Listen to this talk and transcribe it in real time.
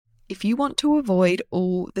if you want to avoid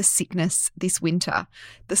all the sickness this winter,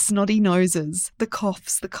 the snotty noses, the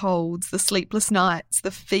coughs, the colds, the sleepless nights, the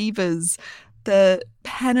fevers, the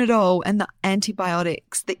Panadol and the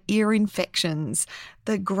antibiotics, the ear infections,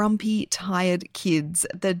 the grumpy, tired kids,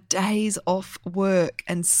 the days off work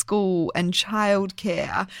and school and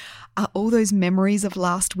childcare, are all those memories of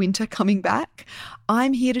last winter coming back?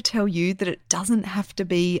 I'm here to tell you that it doesn't have to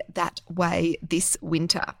be that way this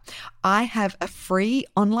winter. I have a free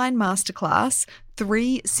online masterclass,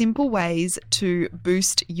 3 simple ways to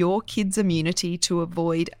boost your kids' immunity to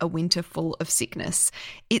avoid a winter full of sickness.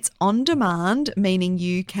 It's on demand, meaning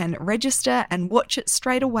you can register and watch it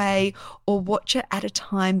straight away or watch it at a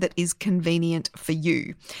time that is convenient for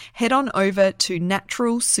you. Head on over to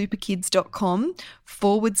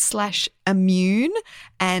naturalsuperkids.com/immune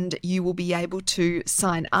and you will be able to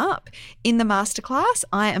sign up. In the masterclass,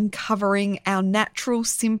 I am covering our natural,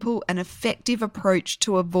 simple and effective approach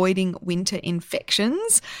to avoiding winter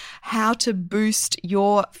infections, how to boost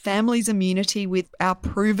your family's immunity with our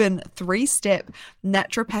proven 3-step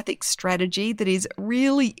naturopathic strategy that is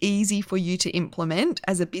really easy for you to implement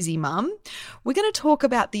as a busy mum. We're going to talk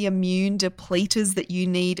about the immune depleters that you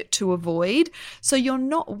need to avoid so you're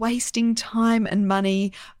not wasting time and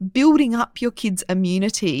money building up your kids'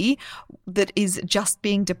 immunity that is just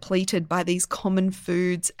being depleted by these common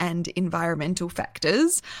foods and environmental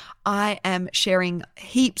factors. I am sharing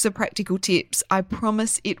heaps of practical tips. I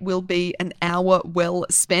promise it will be an hour well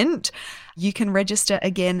spent. You can register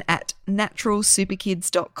again at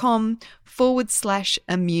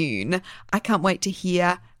naturalsuperkids.com/immune. I can't wait to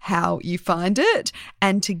hear how you find it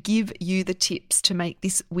and to give you the tips to make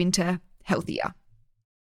this winter healthier.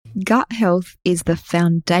 Gut health is the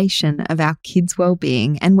foundation of our kids'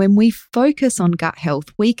 well-being, and when we focus on gut health,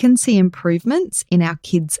 we can see improvements in our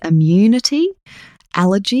kids' immunity,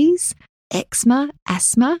 allergies, eczema,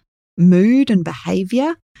 asthma, mood and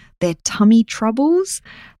behaviour, their tummy troubles,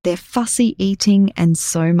 their fussy eating, and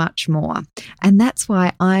so much more. And that's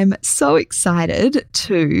why I'm so excited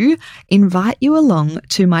to invite you along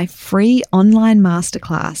to my free online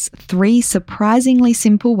masterclass, 3 surprisingly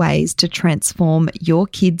simple ways to transform your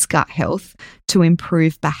kids' gut health to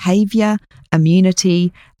improve behaviour,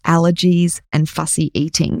 immunity, allergies, and fussy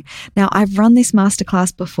eating. Now, I've run this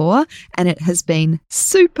masterclass before and it has been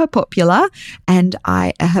super popular, and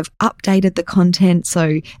I have updated the content.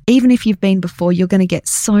 So even if you've been before, you're going to get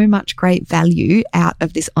so much great value out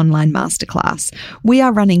of this online masterclass. We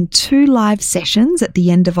are running 2 live sessions at the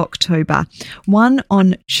end of October, one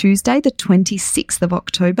on Tuesday, the 26th of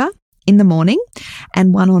October, in the morning,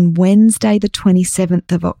 and one on Wednesday, the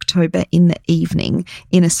 27th of October in the evening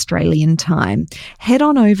in Australian time. Head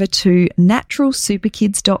on over to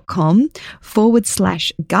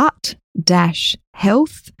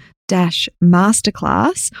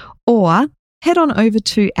naturalsuperkids.com/gut-health-masterclass, or head on over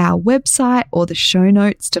to our website or the show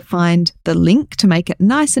notes to find the link to make it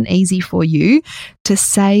nice and easy for you to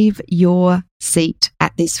save your seat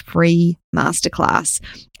at this free masterclass.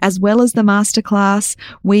 As well as the masterclass,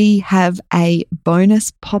 we have a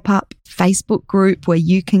bonus pop-up Facebook group where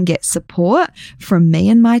you can get support from me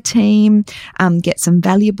and my team, get some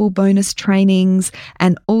valuable bonus trainings,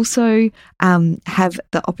 and also have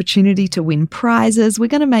the opportunity to win prizes. We're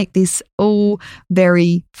going to make this all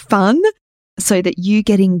very fun so that you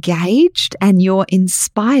get engaged and you're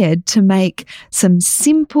inspired to make some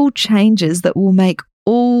simple changes that will make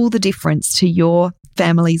all the difference to your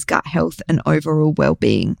family's gut health and overall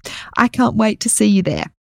well-being. I can't wait to see you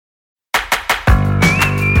there.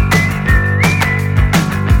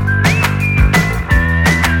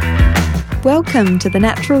 Welcome to the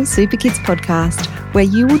Natural Super Kids podcast, where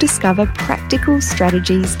you will discover practical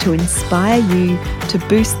strategies to inspire you to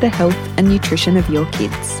boost the health and nutrition of your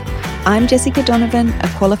kids. I'm Jessica Donovan, a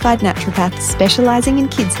qualified naturopath specialising in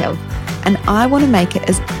kids' health, and I want to make it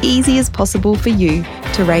as easy as possible for you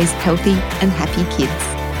to raise healthy and happy kids.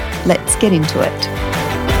 Let's get into it.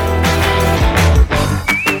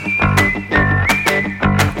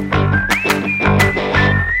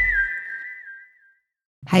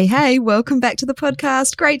 Hey, welcome back to the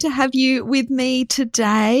podcast. Great to have you with me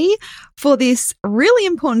today for this really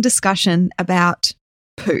important discussion about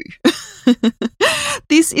poo.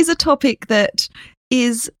 This is a topic that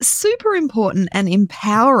is super important and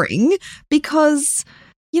empowering because,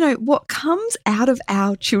 you know, what comes out of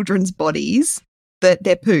our children's bodies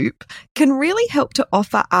their poop can really help to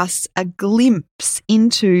offer us a glimpse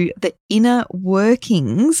into the inner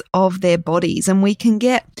workings of their bodies, and we can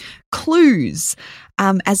get clues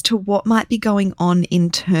as to what might be going on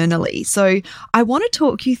internally. So I want to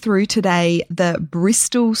talk you through today the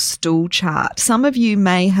Bristol stool chart. Some of you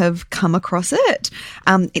may have come across it.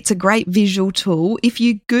 It's a great visual tool. If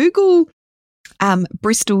you Google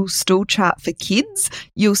Bristol stool chart for kids,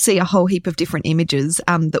 you'll see a whole heap of different images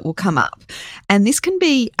that will come up. And this can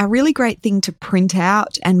be a really great thing to print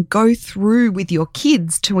out and go through with your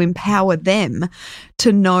kids to empower them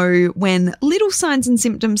to know when little signs and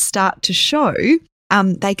symptoms start to show.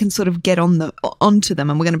 They can sort of get onto them,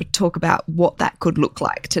 and we're going to talk about what that could look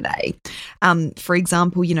like today. For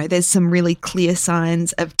example, there's some really clear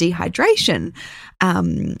signs of dehydration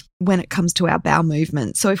when it comes to our bowel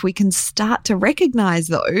movement. So if we can start to recognize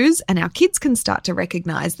those, and our kids can start to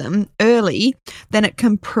recognize them early, then it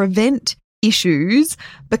can prevent issues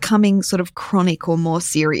becoming sort of chronic or more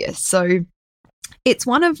serious. So it's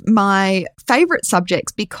one of my favorite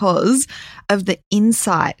subjects because of the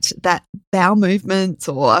insight that bowel movements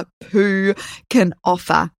or poo can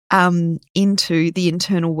offer into the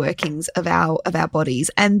internal workings of our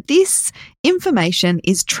bodies. And this information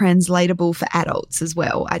is translatable for adults as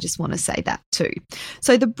well. I just want to say that too.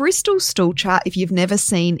 So the Bristol stool chart, if you've never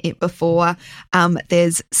seen it before,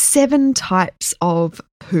 there's 7 types of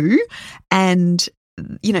poo, and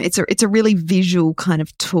it's a really visual kind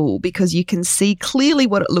of tool because you can see clearly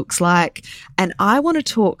what it looks like. And I want to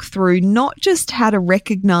talk through not just how to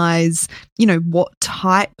recognize, what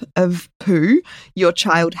type of poo your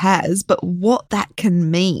child has, but what that can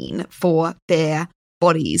mean for their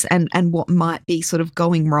bodies and what might be sort of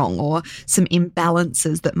going wrong or some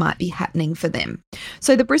imbalances that might be happening for them.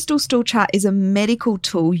 So the Bristol stool chart is a medical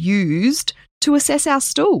tool used to assess our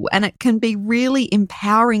stool, and it can be really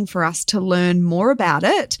empowering for us to learn more about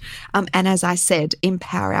it. And as I said,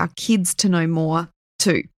 empower our kids to know more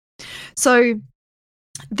too. So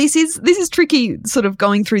this is tricky sort of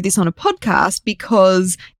going through this on a podcast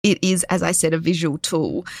because it is, as I said, a visual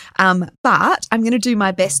tool. But I'm going to do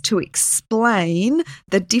my best to explain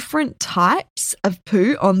the different types of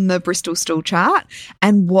poo on the Bristol stool chart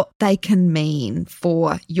and what they can mean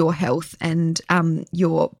for your health and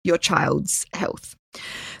your child's health.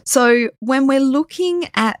 So when we're looking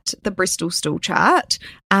at the Bristol stool chart,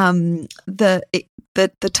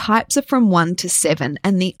 the types are from 1 to 7,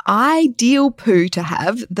 and the ideal poo to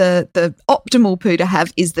have, the optimal poo to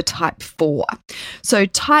have, is the type 4. So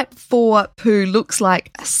type 4 poo looks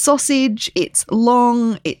like a sausage. It's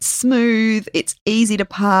long, it's smooth, it's easy to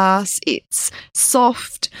pass, it's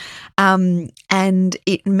soft, and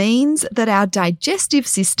it means that our digestive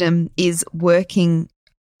system is working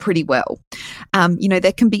pretty well.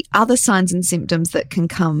 There can be other signs and symptoms that can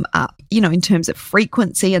come up, in terms of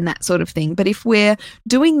frequency and that sort of thing. But if we're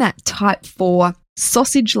doing that type 4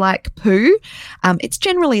 sausage-like poo, it's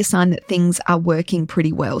generally a sign that things are working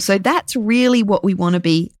pretty well. So that's really what we want to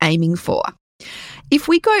be aiming for. If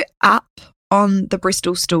we go up on the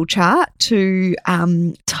Bristol stool chart to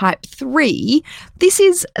type 3, this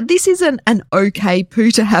is an okay poo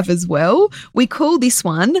to have as well. We call this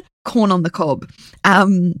one corn on the cob.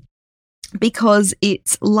 Because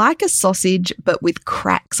it's like a sausage but with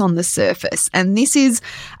cracks on the surface. And this is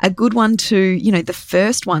a good one to, the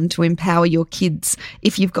first one to empower your kids.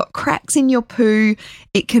 If you've got cracks in your poo,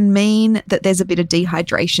 it can mean that there's a bit of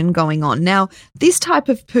dehydration going on. Now, this type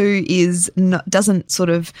of poo doesn't sort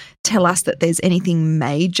of tell us that there's anything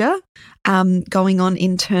major going on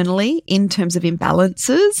internally in terms of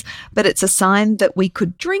imbalances, but it's a sign that we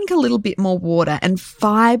could drink a little bit more water, and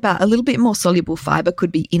fiber, a little bit more soluble fiber,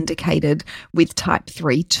 could be indicated with type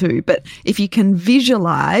 3 too. But if you can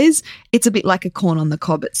visualize, it's a bit like a corn on the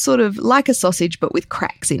cob. It's sort of like a sausage but with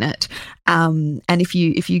cracks in it. And if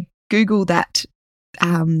you Google that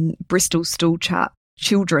Bristol stool chart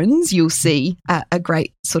children's, you'll see a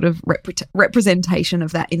great sort of representation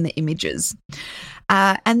of that in the images.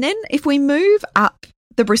 And then if we move up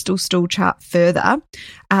the Bristol stool chart further,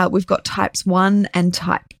 we've got types 1 and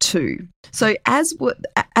type 2. So as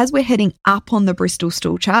we're heading up on the Bristol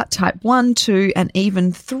stool chart, type 1, 2, and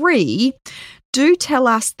even 3 do tell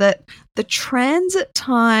us that the transit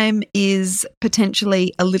time is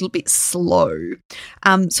potentially a little bit slow.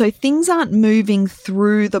 So things aren't moving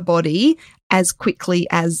through the body as quickly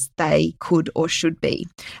as they could or should be.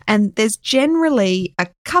 And there's generally a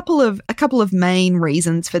couple of main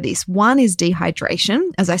reasons for this. One is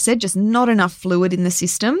dehydration. As I said, just not enough fluid in the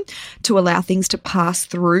system to allow things to pass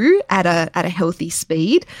through at a healthy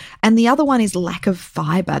speed. And the other one is lack of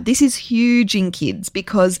fiber. This is huge in kids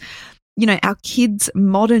because our kids'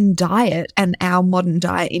 modern diet and our modern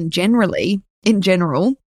diet in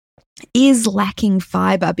general is lacking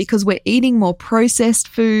fiber because we're eating more processed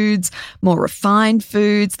foods, more refined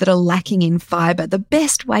foods that are lacking in fiber. The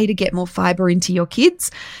best way to get more fiber into your kids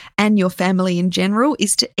and your family in general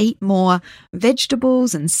is to eat more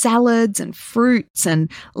vegetables and salads and fruits, and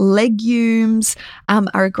legumes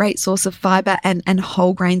are a great source of fiber, and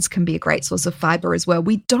whole grains can be a great source of fiber as well.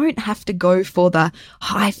 We don't have to go for the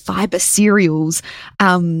high fiber cereals,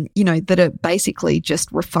 that are basically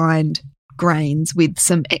just refined grains with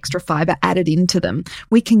some extra fiber added into them.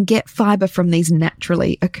 We can get fiber from these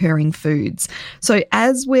naturally occurring foods. So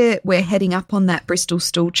as we're heading up on that Bristol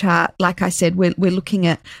stool chart, like I said, we're looking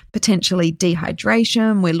at potentially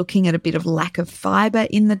dehydration. We're looking at a bit of lack of fiber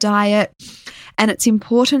in the diet. And it's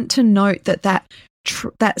important to note that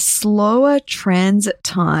slower transit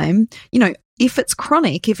time, if it's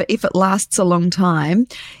chronic, if it lasts a long time,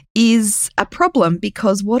 is a problem,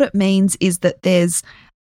 because what it means is that there's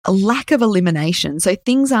a lack of elimination. So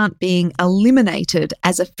things aren't being eliminated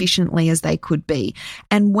as efficiently as they could be.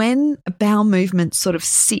 And when bowel movements sort of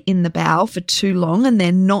sit in the bowel for too long and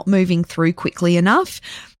they're not moving through quickly enough,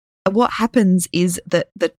 what happens is that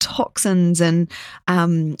the toxins and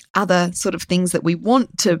other sort of things that we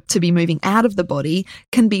want to be moving out of the body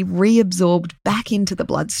can be reabsorbed back into the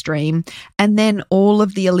bloodstream. And then all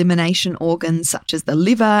of the elimination organs, such as the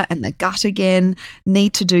liver and the gut again,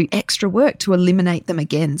 need to do extra work to eliminate them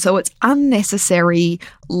again. So it's unnecessary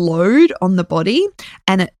load on the body,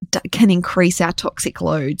 and it can increase our toxic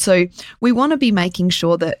load. So we want to be making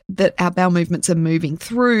sure that our bowel movements are moving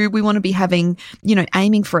through. We want to be having,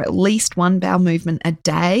 aiming for at least one bowel movement a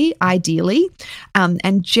day, ideally.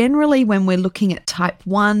 And generally, when we're looking at type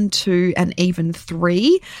 1, 2, and even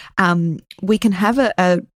 3, we can have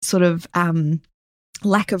a sort of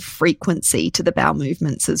lack of frequency to the bowel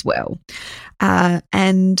movements as well.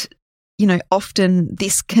 And often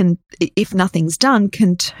this can, if nothing's done,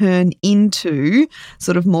 can turn into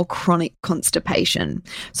sort of more chronic constipation.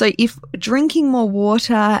 So if drinking more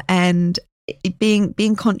water and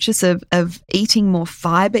being conscious of eating more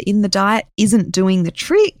fiber in the diet isn't doing the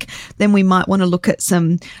trick, then we might want to look at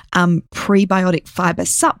some prebiotic fiber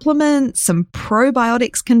supplements. Some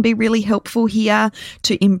probiotics can be really helpful here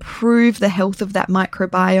to improve the health of that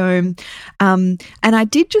microbiome. And I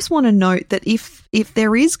did just want to note that if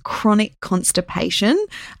there is chronic constipation,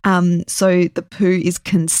 so the poo is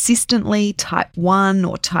consistently type 1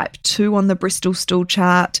 or type 2 on the Bristol stool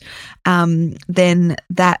chart, then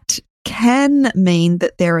that can mean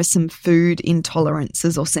that there are some food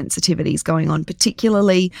intolerances or sensitivities going on,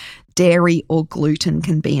 particularly dairy or gluten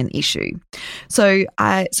can be an issue. So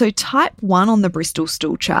type 1 on the Bristol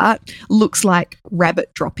stool chart looks like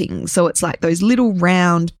rabbit droppings. So it's like those little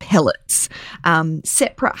round pellets,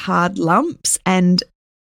 separate hard lumps, and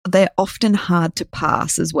they're often hard to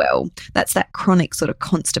pass as well. That's that chronic sort of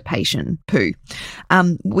constipation poo.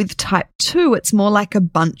 With type 2, it's more like a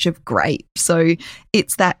bunch of grapes. So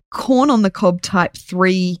it's that corn on the cob type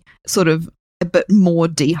 3 sort of, but more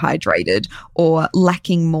dehydrated or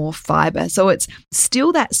lacking more fiber. So it's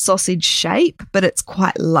still that sausage shape, but it's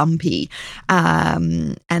quite lumpy.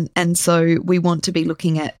 And so we want to be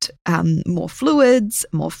looking at more fluids,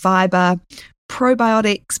 more fiber,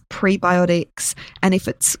 probiotics, prebiotics, and if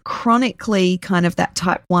it's chronically kind of that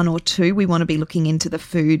type 1 or 2, we want to be looking into the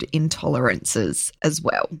food intolerances as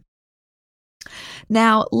well.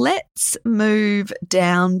 Now, let's move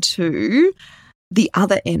down to the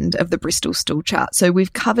other end of the Bristol stool chart. So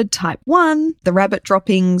we've covered type 1, the rabbit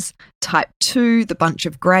droppings, type 2, the bunch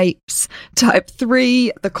of grapes, type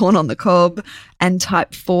 3, the corn on the cob, and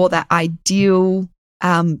type 4, that ideal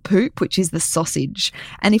poop, which is the sausage.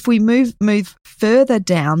 And if we move further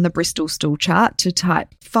down the Bristol stool chart to type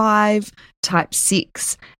 5, type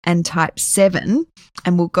 6, and type 7,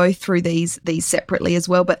 and we'll go through these separately as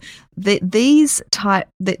well, but these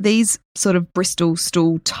sort of Bristol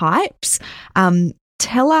stool types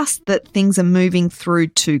tell us that things are moving through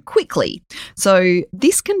too quickly. So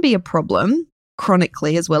this can be a problem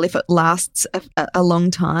chronically as well if it lasts a long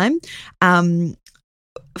time.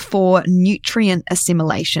 For nutrient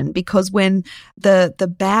assimilation, because when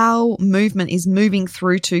the bowel movement is moving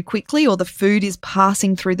through too quickly, or the food is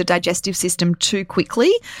passing through the digestive system too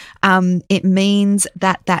quickly, it means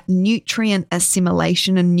that nutrient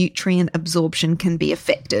assimilation and nutrient absorption can be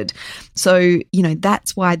affected. So,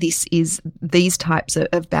 that's why these types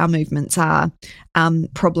of bowel movements are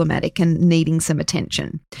problematic and needing some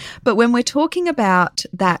attention. But when we're talking about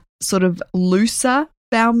that sort of looser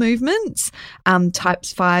bowel movements,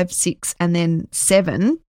 types 5, 6, and then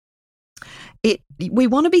 7, we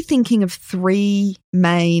want to be thinking of three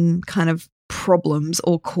main kind of problems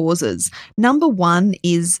or causes. Number one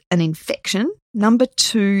is an infection. Number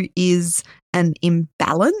two is an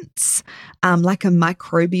imbalance, like a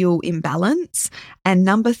microbial imbalance. And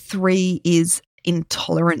number three is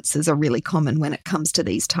intolerances are really common when it comes to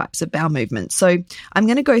these types of bowel movements. So I'm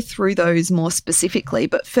going to go through those more specifically.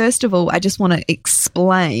 But first of all, I just want to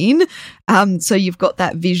explain, so you've got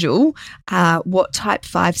that visual, what type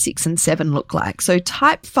 5, 6, and 7 look like. So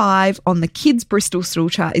type 5 on the kids' Bristol stool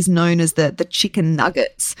chart is known as the chicken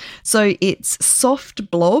nuggets. So it's soft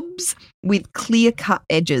blobs with clear-cut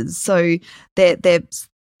edges. So they're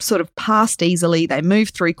sort of passed easily, they move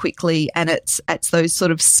through quickly, and it's those sort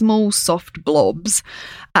of small soft blobs.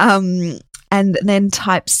 And then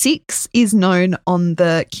type 6 is known on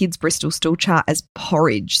the kids' Bristol stool chart as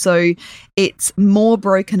porridge. So it's more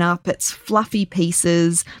broken up, it's fluffy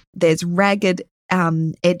pieces, there's ragged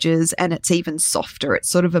edges, and it's even softer. It's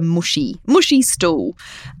sort of a mushy stool.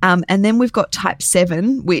 And then we've got type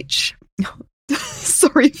 7, which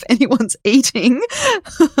sorry if anyone's eating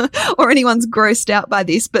or anyone's grossed out by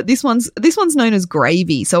this, but this one's known as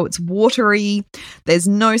gravy. So it's watery, there's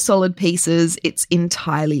no solid pieces, it's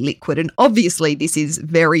entirely liquid. And obviously this is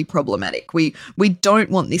very problematic. We don't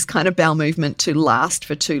want this kind of bowel movement to last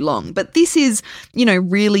for too long. But this is,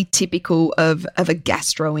 really typical of a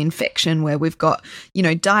gastro infection where we've got,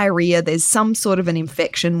 diarrhea, there's some sort of an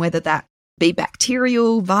infection, whether that be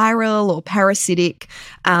bacterial, viral, or parasitic.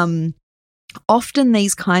 Often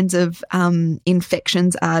these kinds of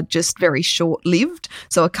infections are just very short-lived,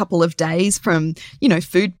 so a couple of days from,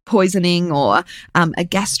 food poisoning or a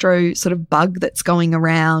gastro sort of bug that's going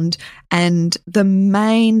around. And the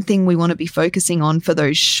main thing we want to be focusing on for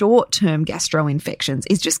those short-term gastro infections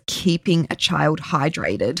is just keeping a child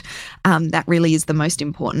hydrated. That really is the most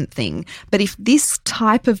important thing. But if this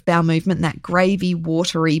type of bowel movement, that gravy,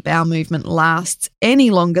 watery bowel movement, lasts any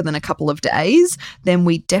longer than a couple of days, then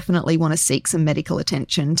we definitely want to seek some medical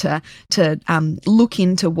attention to look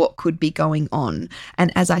into what could be going on.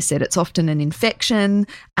 And as I said, it's often an infection,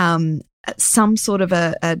 some sort of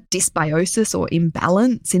a dysbiosis or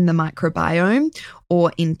imbalance in the microbiome,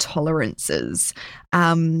 or intolerances.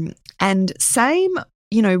 And same,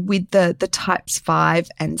 with the types 5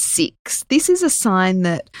 and 6. This is a sign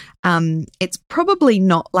that it's probably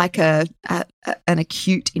not like an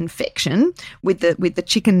acute infection with the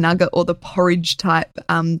chicken nugget or the porridge type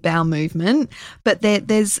bowel movement, but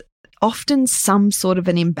there's often some sort of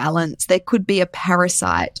an imbalance. There could be a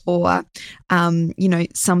parasite or,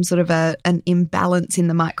 some sort of an imbalance in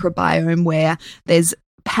the microbiome where there's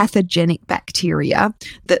pathogenic bacteria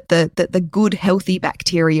that the good, healthy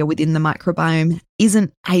bacteria within the microbiome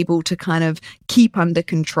isn't able to kind of keep under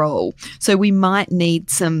control. So we might need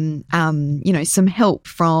some help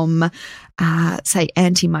from, say,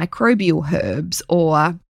 antimicrobial herbs,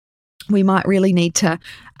 or we might really need to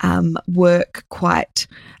work quite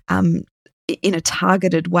in a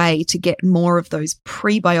targeted way to get more of those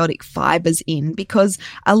prebiotic fibers in, because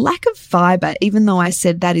a lack of fiber, even though I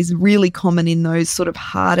said that is really common in those sort of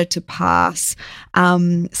harder to pass,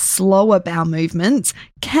 slower bowel movements,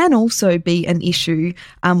 can also be an issue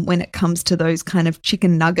when it comes to those kind of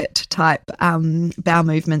chicken nugget type bowel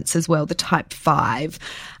movements as well, the type 5.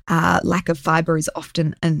 Lack of fiber is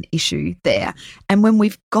often an issue there. And when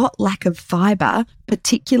we've got lack of fiber,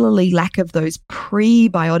 particularly lack of those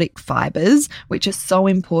prebiotic fibers, which are so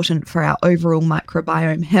important for our overall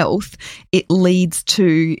microbiome health, it leads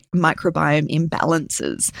to microbiome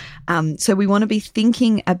imbalances. So we want to be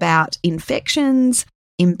thinking about infections,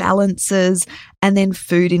 imbalances, and then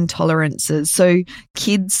food intolerances. So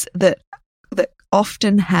kids that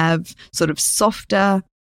often have sort of softer,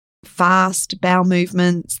 fast bowel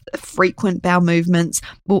movements, frequent bowel movements,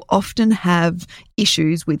 will often have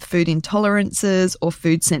issues with food intolerances or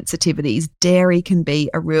food sensitivities. Dairy can be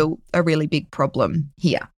a really big problem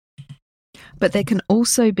here. But there can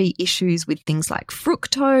also be issues with things like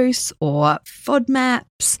fructose or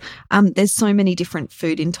FODMAPs. There's so many different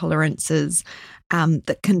food intolerances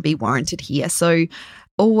that can be warranted here. So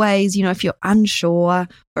always, if you're unsure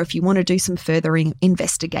or if you want to do some further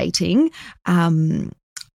investigating,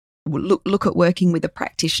 look at working with a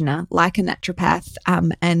practitioner like a naturopath,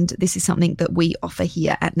 and this is something that we offer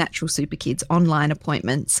here at Natural Super Kids, online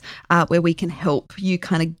appointments where we can help you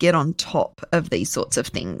kind of get on top of these sorts of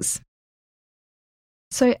things.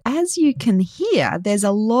 So as you can hear, there's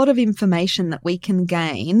a lot of information that we can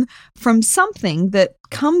gain from something that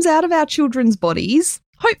comes out of our children's bodies,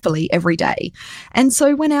 hopefully every day. And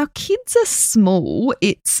so when our kids are small,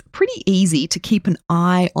 it's pretty easy to keep an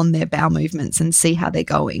eye on their bowel movements and see how they're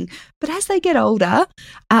going. But as they get older,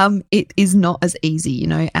 it is not as easy. You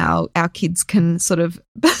know, our kids can sort of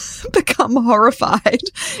become horrified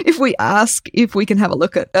if we ask if we can have a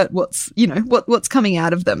look at what's, you know, what's coming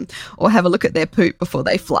out of them, or have a look at their poop before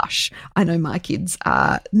they flush. I know my kids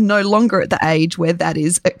are no longer at the age where that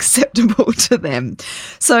is acceptable to them.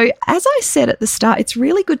 So as I said at the start, it's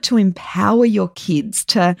really good to empower your kids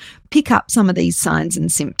to pick up some of these signs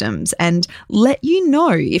and symptoms and let you know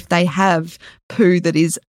if they have poo that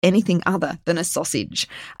is anything other than a sausage.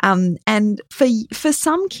 And for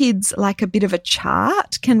some kids, like a bit of a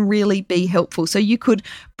chart can really be helpful. So you could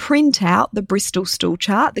print out the Bristol stool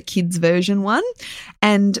chart, the kids version one,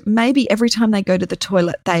 and maybe every time they go to the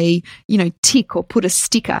toilet, they, you know, tick or put a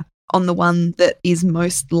sticker on the one that is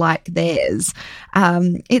most like theirs.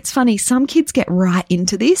 It's funny, some kids get right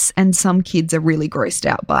into this and some kids are really grossed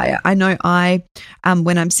out by it. I know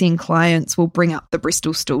when I'm seeing clients, will bring up the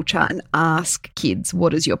Bristol stool chart and ask kids,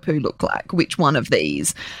 what does your poo look like? Which one of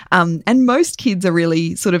these? And most kids are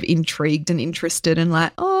really sort of intrigued and interested and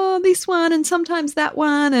like, oh, this one and sometimes that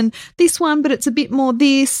one and this one, but it's a bit more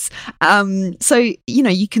this. So, you know,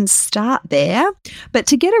 you can start there, but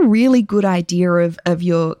to get a really good idea of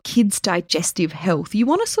your kids' digestive health, you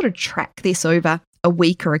want to sort of track this over a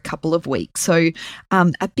week or a couple of weeks. So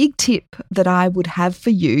a big tip that I would have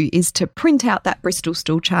for you is to print out that Bristol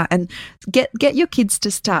stool chart and get your kids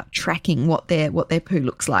to start tracking what their poo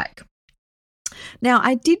looks like. Now,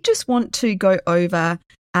 I did just want to go over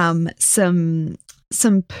some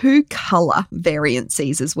poo colour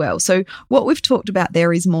variances as well. So what we've talked about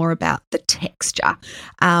there is more about the texture,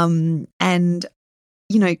 and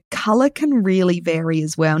you know, colour can really vary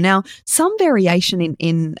as well. Now, some variation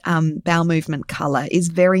in bowel movement colour is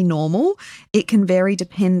very normal. It can vary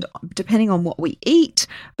depending on what we eat,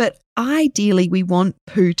 but ideally we want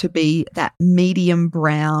poo to be that medium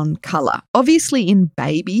brown colour. Obviously in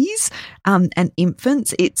babies and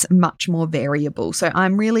infants, it's much more variable. So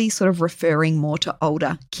I'm really sort of referring more to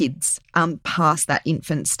older kids past that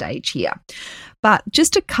infant stage here. But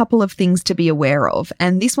just a couple of things to be aware of,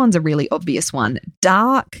 and this one's a really obvious one.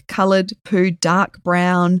 Dark coloured poo, dark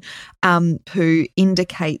brown poo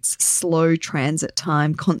indicates slow transit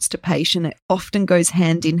time, constipation. It often goes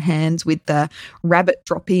hand in hand with the rabbit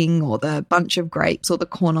dropping or the bunch of grapes or the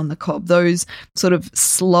corn on the cob. Those sort of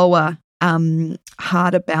slower,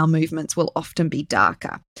 harder bowel movements will often be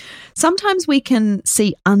darker. Sometimes we can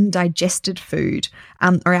see undigested food,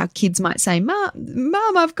 or our kids might say,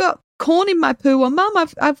 Mum, I've got corn in my poo, or Mum,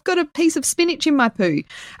 I've got a piece of spinach in my poo.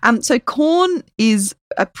 So corn is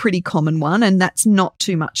a pretty common one, and that's not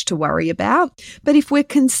too much to worry about. But if we're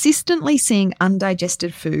consistently seeing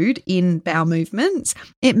undigested food in bowel movements,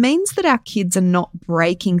 it means that our kids are not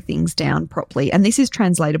breaking things down properly. And this is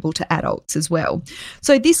translatable to adults as well.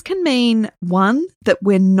 So this can mean, one, that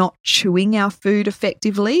we're not chewing our food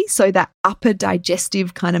effectively. So that upper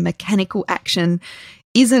digestive kind of mechanical action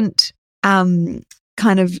isn't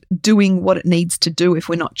kind of doing what it needs to do if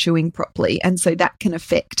we're not chewing properly. And so that can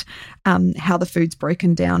affect how the food's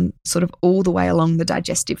broken down sort of all the way along the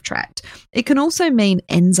digestive tract. It can also mean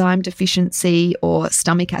enzyme deficiency or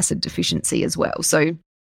stomach acid deficiency as well. So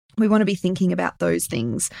we want to be thinking about those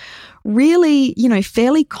things. Really, you know,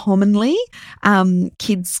 fairly commonly,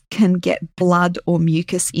 kids can get blood or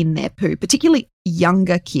mucus in their poo, particularly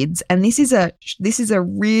younger kids. And this is a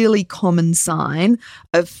really common sign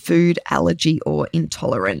of food allergy or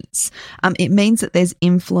intolerance. It means that there's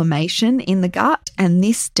inflammation in the gut, and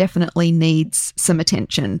this definitely needs some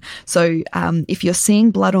attention. So if you're seeing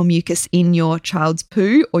blood or mucus in your child's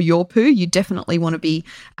poo or your poo, you definitely want to be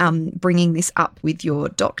bringing this up with your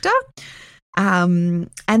doctor. And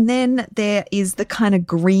then there is the kind of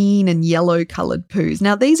green and yellow coloured poos.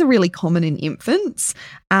 Now, these are really common in infants.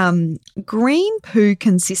 Green poo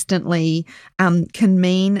consistently can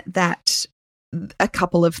mean that a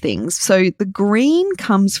couple of things. So the green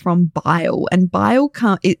comes from bile, and bile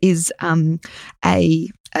is a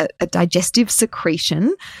digestive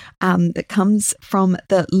secretion that comes from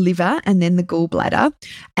the liver and then the gallbladder,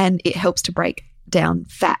 and it helps to break down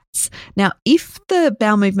fats. Now, if the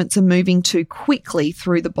bowel movements are moving too quickly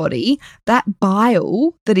through the body, that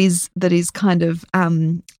bile that is kind of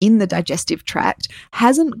in the digestive tract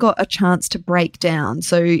hasn't got a chance to break down.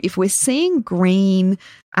 So if we're seeing green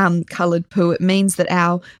coloured poo, it means that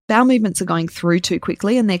our bowel movements are going through too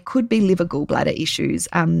quickly, and there could be liver gallbladder issues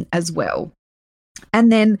as well.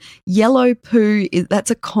 And then yellow poo,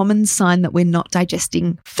 that's a common sign that we're not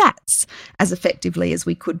digesting fats as effectively as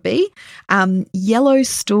we could be. Yellow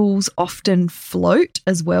stools often float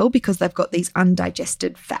as well because they've got these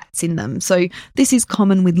undigested fats in them. So this is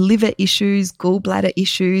common with liver issues, gallbladder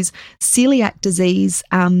issues. Celiac disease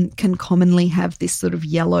can commonly have this sort of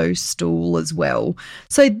yellow stool as well.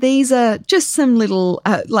 So these are just some little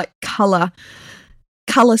colour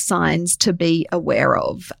signs to be aware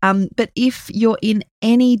of. But if you're in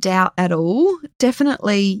any doubt at all,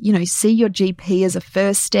 definitely, see your GP as a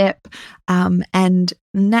first step. And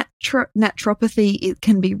naturopathy, it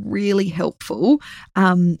can be really helpful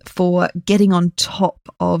for getting on top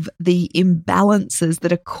of the imbalances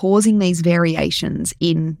that are causing these variations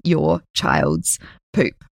in your child's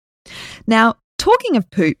poop. Now, talking of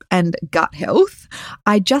poop and gut health,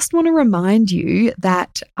 I just want to remind you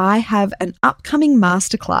that I have an upcoming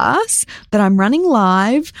masterclass that I'm running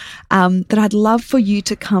live that I'd love for you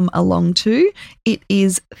to come along to. It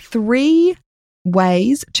is 3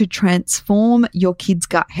 ways to transform your kids'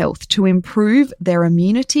 gut health to improve their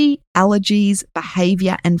immunity, allergies,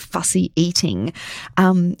 behavior, and fussy eating.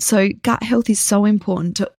 So gut health is so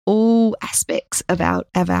important to all aspects of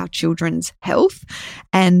our children's health.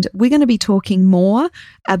 And we're going to be talking more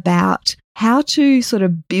about how to sort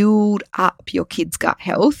of build up your kids' gut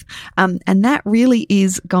health. And that really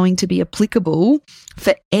is going to be applicable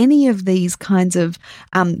for any of these kinds of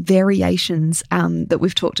variations that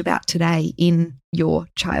we've talked about today in your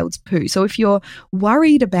child's poo. So if you're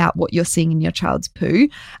worried about what you're seeing in your child's poo,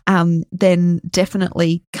 then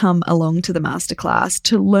definitely come along to the masterclass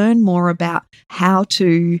to learn more about how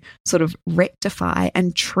to sort of rectify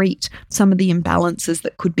and treat some of the imbalances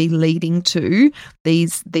that could be leading to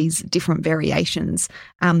these different variations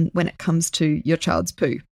when it comes to your child's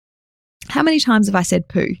poo. How many times have I said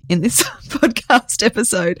poo in this podcast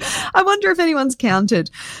episode? I wonder if anyone's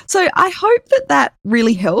counted. So I hope that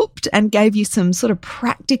really helped and gave you some sort of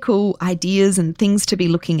practical ideas and things to be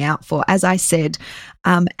looking out for. As I said,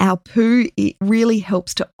 our poo, it really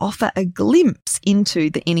helps to offer a glimpse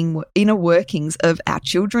into the inner workings of our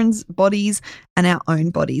children's bodies and our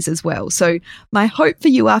own bodies as well. So my hope for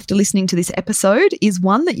you after listening to this episode is,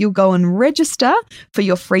 one, that you'll go and register for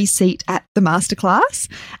your free seat at the masterclass.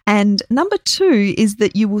 And number 2 is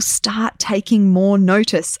that you will start taking more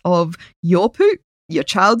notice of your poop, your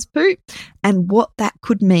child's poop, and what that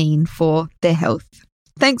could mean for their health.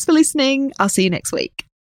 Thanks for listening. I'll see you next week.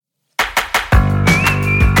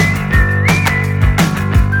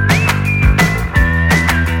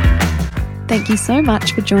 Thank you so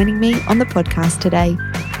much for joining me on the podcast today.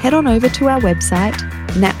 Head on over to our website,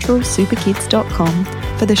 naturalsuperkids.com,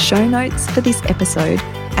 for the show notes for this episode,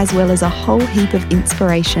 as well as a whole heap of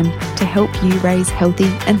inspiration to help you raise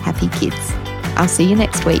healthy and happy kids. I'll see you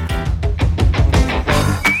next week.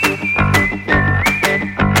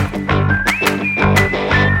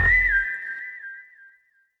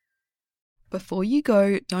 Before you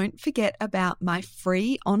go, don't forget about my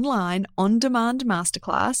free online on-demand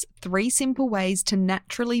masterclass, 3 simple ways to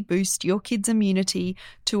naturally boost your kids' immunity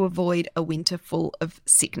to avoid a winter full of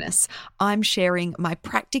sickness. I'm sharing my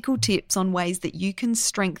practical tips on ways that you can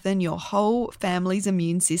strengthen your whole family's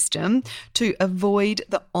immune system to avoid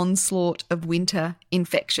the onslaught of winter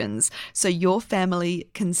infections, so your family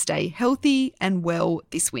can stay healthy and well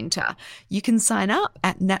this winter. You can sign up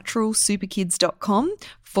at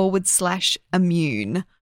naturalsuperkids.com/immune.